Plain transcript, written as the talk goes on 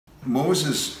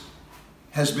Moses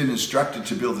has been instructed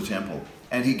to build the temple,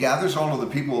 and he gathers all of the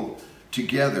people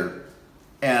together,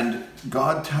 and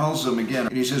God tells them again,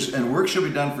 and he says, and work shall be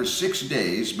done for 6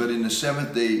 days, but in the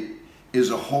seventh day is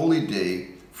a holy day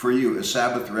for you, a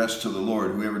Sabbath rest to the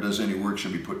Lord. Whoever does any work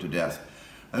shall be put to death.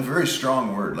 A very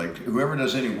strong word, like whoever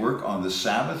does any work on the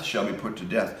Sabbath shall be put to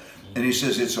death. And he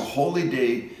says it's a holy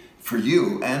day for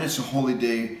you, and it's a holy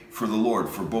day for the Lord,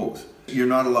 for both. You're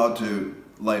not allowed to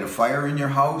light a fire in your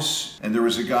house. And there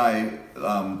was a guy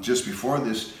just before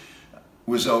this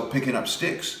was out picking up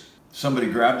sticks. Somebody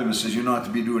grabbed him and says, you're not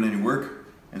to be doing any work.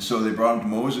 And so they brought him to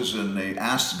Moses and they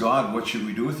asked God, what should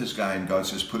we do with this guy? And God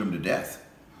says, put him to death.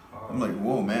 I'm like,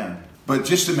 whoa, man. But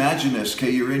just imagine this, okay,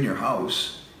 you're in your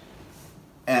house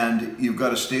and you've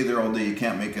got to stay there all day. You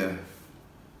can't make a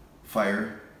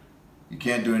fire. You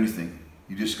can't do anything.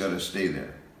 You just got to stay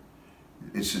there.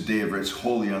 It's a day of rest,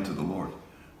 holy unto the Lord.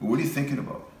 What are you thinking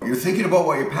about? You're thinking about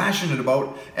what you're passionate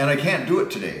about, and I can't do it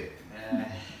today.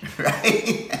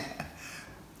 Right?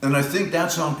 And I think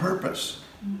that's on purpose.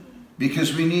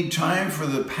 Because we need time for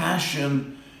the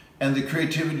passion and the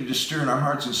creativity to stir in our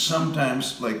hearts. And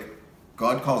sometimes, like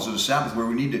God calls it a Sabbath, where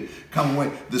we need to come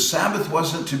away. The Sabbath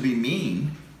wasn't to be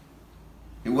mean.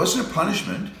 It wasn't a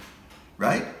punishment,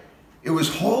 right? It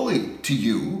was holy to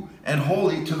you and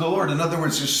holy to the Lord. In other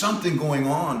words, there's something going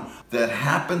on that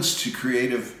happens to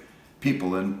creative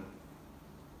people. And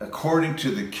according to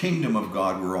the kingdom of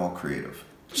God, we're all creative.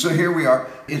 So here we are.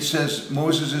 It says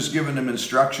Moses has given them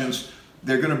instructions.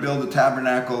 They're going to build the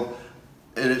tabernacle.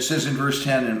 And it says in verse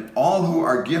 10, and all who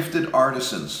are gifted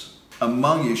artisans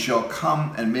among you shall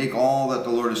come and make all that the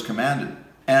Lord has commanded.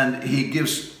 And he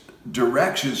gives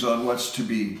directions on what's to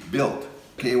be built.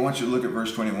 Okay, I want you to look at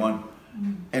verse 21.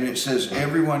 And it says,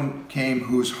 everyone came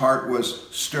whose heart was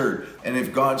stirred. And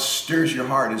if God stirs your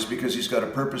heart, it's because he's got a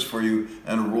purpose for you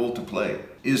and a role to play.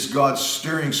 Is God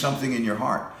stirring something in your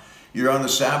heart? You're on the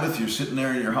Sabbath, you're sitting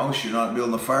there in your house, you're not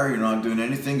building a fire, you're not doing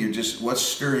anything, you're just, what's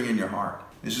stirring in your heart?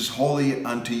 This is holy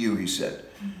unto you, he said.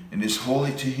 And it's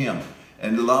holy to him.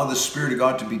 And allow the Spirit of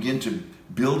God to begin to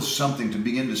build something, to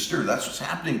begin to stir. That's what's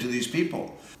happening to these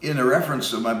people. In a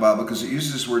reference of my Bible, because it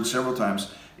uses this word several times,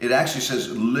 it actually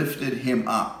says lifted him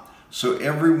up. So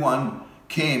everyone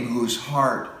came whose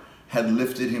heart had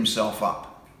lifted himself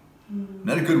up. Isn't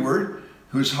that a good word?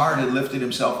 Whose heart had lifted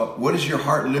himself up. What is your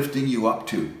heart lifting you up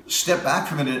to? Step back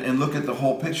from it and look at the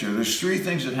whole picture. There's 3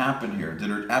 things that happen here that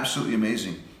are absolutely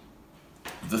amazing.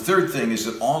 The third thing is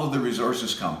that all of the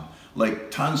resources come,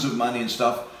 like tons of money and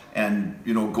stuff, and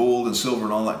gold and silver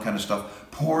and all that kind of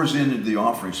stuff pours into the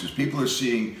offerings because people are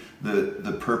seeing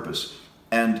the purpose.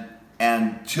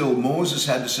 And till Moses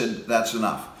had to say that's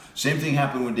enough. Same thing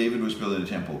happened when David was building the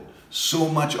temple. So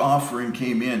much offering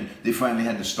came in, they finally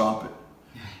had to stop it.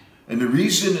 And the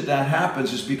reason that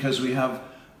happens is because we have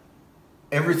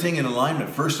everything in alignment.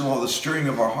 First of all, the stirring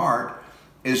of our heart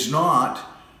is not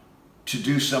to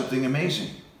do something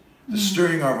amazing. The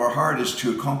stirring of our heart is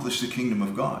to accomplish the kingdom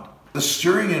of God. The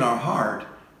stirring in our heart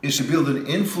is to build an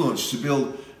influence, to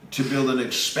build an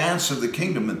expanse of the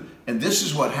kingdom. And this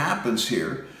is what happens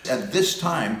here. At this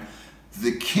time,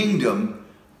 the kingdom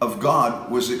of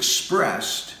God was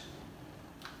expressed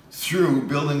through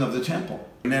building of the temple.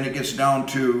 And then it gets down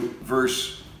to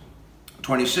verse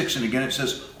 26, and again it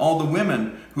says, all the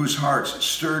women whose hearts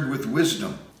stirred with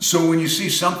wisdom. So when you see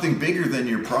something bigger than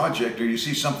your project, or you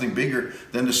see something bigger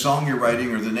than the song you're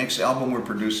writing, or the next album we're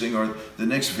producing, or the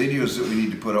next videos that we need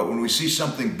to put out, when we see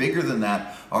something bigger than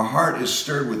that, our heart is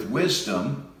stirred with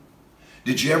wisdom.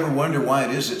 Did you ever wonder why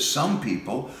it is that some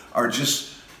people are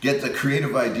just get the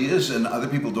creative ideas and other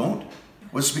people don't?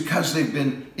 Well, it's because they've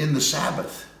been in the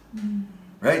Sabbath.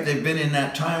 Right? They've been in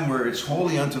that time where it's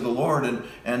holy unto the Lord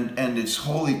and it's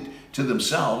holy to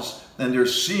themselves. And they're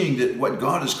seeing that what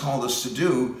God has called us to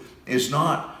do is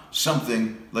not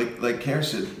something like Kara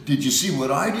said, did you see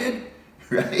what I did?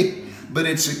 Right? But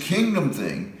it's a kingdom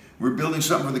thing. We're building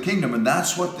something for the kingdom. And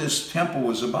that's what this temple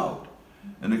was about.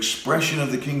 An expression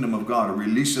of the kingdom of God, a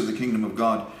release of the kingdom of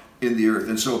God in the earth.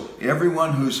 And so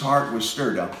everyone whose heart was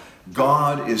stirred up,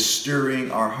 God is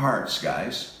stirring our hearts,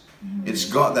 guys. It's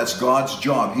God. That's God's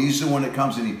job. He's the one that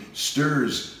comes and he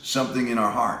stirs something in our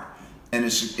heart. And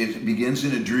it begins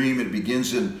in a dream. It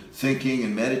begins in thinking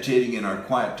and meditating in our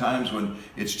quiet times when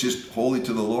it's just holy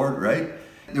to the Lord, right?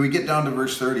 Then we get down to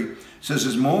verse 30. It says,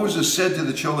 as Moses said to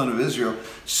the children of Israel,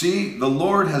 see, the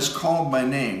Lord has called by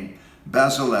name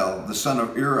Bezalel, the son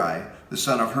of Uri, the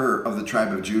son of Hur, of the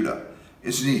tribe of Judah.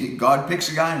 God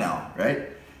picks a guy now, right?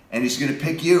 And he's going to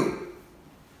pick you.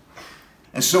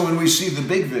 And so when we see the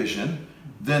big vision,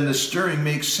 then the stirring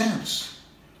makes sense.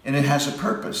 And it has a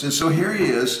purpose. And so here he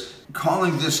is.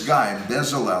 calling this guy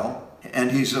Bezalel,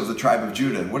 and he's of the tribe of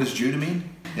Judah. What does Judah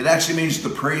mean? It actually means the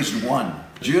praised one.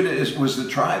 Judah was the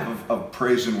tribe of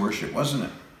praise and worship, wasn't it?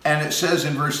 And it says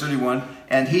in verse 31,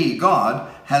 and he,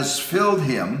 God, has filled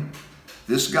him,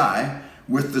 this guy,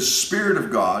 with the Spirit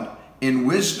of God, in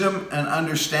wisdom and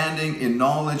understanding, in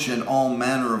knowledge and all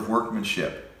manner of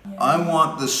workmanship. Yeah. I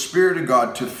want the Spirit of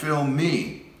God to fill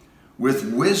me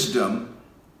with wisdom,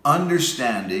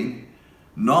 understanding,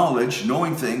 knowledge,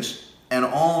 knowing things, and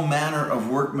all manner of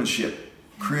workmanship,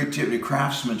 creativity,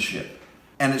 craftsmanship.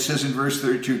 And it says in verse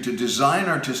 32, to design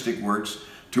artistic works,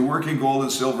 to work in gold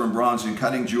and silver and bronze, in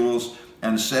cutting jewels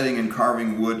and setting and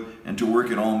carving wood, and to work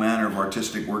in all manner of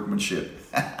artistic workmanship.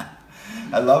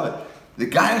 I love it. The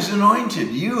guy is anointed.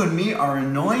 You and me are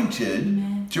anointed.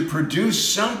 Amen. To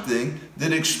produce something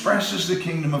that expresses the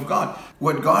kingdom of God.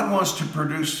 What God wants to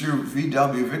produce through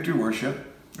VW, Victory Worship,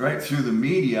 right, through the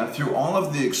media, through all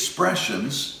of the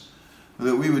expressions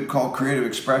that we would call creative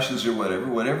expressions or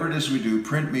whatever it is we do,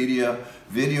 print media,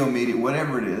 video media,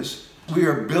 whatever it is, we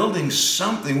are building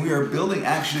something. We are building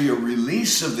actually a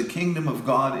release of the kingdom of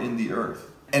God in the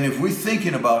earth. And if we're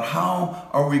thinking about how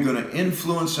are we going to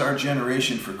influence our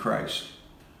generation for Christ,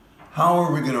 how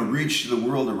are we going to reach the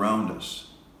world around us?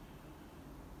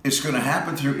 It's going to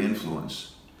happen through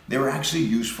influence. They're actually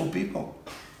useful people.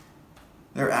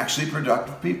 They're actually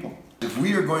productive people. If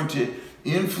we are going to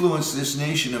influence this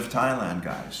nation of Thailand,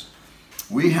 guys,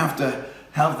 we have to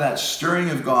have that stirring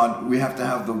of God. We have to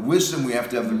have the wisdom. We have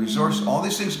to have the resource. All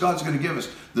these things God's going to give us.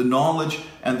 The knowledge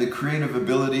and the creative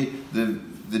ability,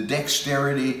 the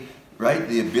dexterity, right?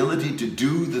 The ability to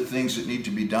do the things that need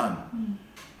to be done.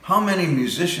 How many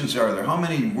musicians are there? How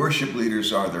many worship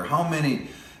leaders are there? How many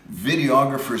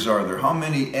videographers are there? How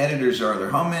many editors are there?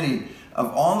 How many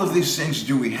of all of these things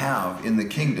do we have in the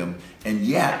kingdom? And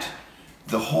yet,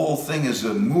 the whole thing as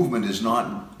a movement is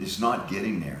not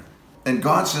getting there. And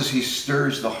God says he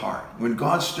stirs the heart. When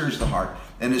God stirs the heart,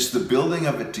 and it's the building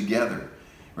of it together,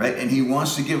 right? And he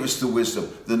wants to give us the wisdom,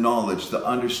 the knowledge, the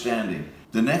understanding.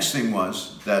 The next thing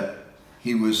was that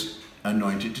he was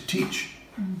anointed to teach.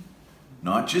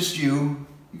 Not just you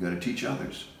got to teach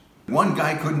others. One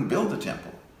guy couldn't build a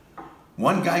temple.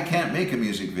 One guy can't make a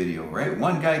music video, right?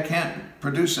 One guy can't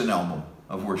produce an album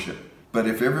of worship. But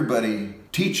if everybody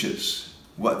teaches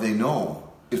what they know,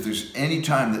 if there's any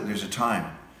time that there's a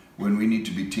time when we need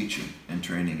to be teaching and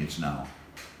training, it's now.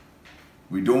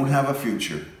 We don't have a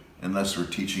future unless we're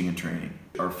teaching and training.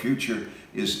 Our future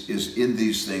is in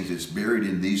these things. It's buried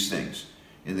in these things.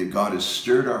 And that God has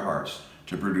stirred our hearts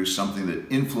to produce something that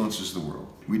influences the world.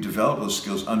 We develop those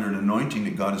skills under an anointing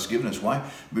that God has given us. Why?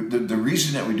 But the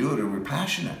reason that we do it is we're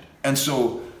passionate. And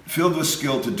so, filled with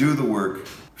skill to do the work,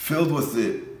 filled with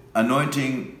the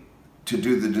anointing to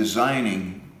do the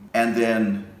designing, and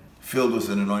then filled with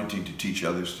an anointing to teach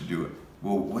others to do it.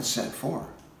 Well, what's that for?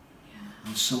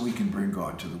 Well, so we can bring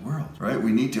God to the world, right?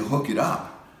 We need to hook it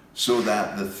up so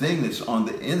that the thing that's on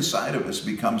the inside of us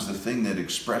becomes the thing that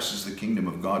expresses the kingdom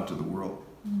of God to the world.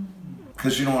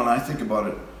 Because, you know, when I think about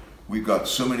it, we've got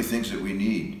so many things that we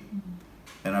need.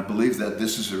 And I believe that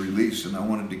this is a release, and I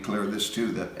want to declare this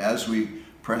too, that as we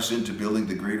press into building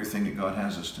the greater thing that God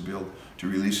has us to build, to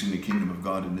releasing the kingdom of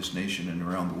God in this nation and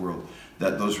around the world,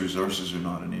 that those resources are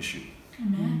not an issue.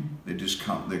 Amen. They just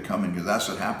come, they're coming, because that's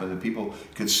what happened. The people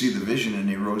could see the vision and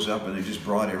they rose up and they just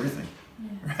brought everything,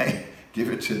 right? Give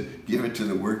it to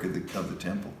the work of the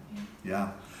temple.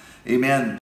 Yeah. Amen.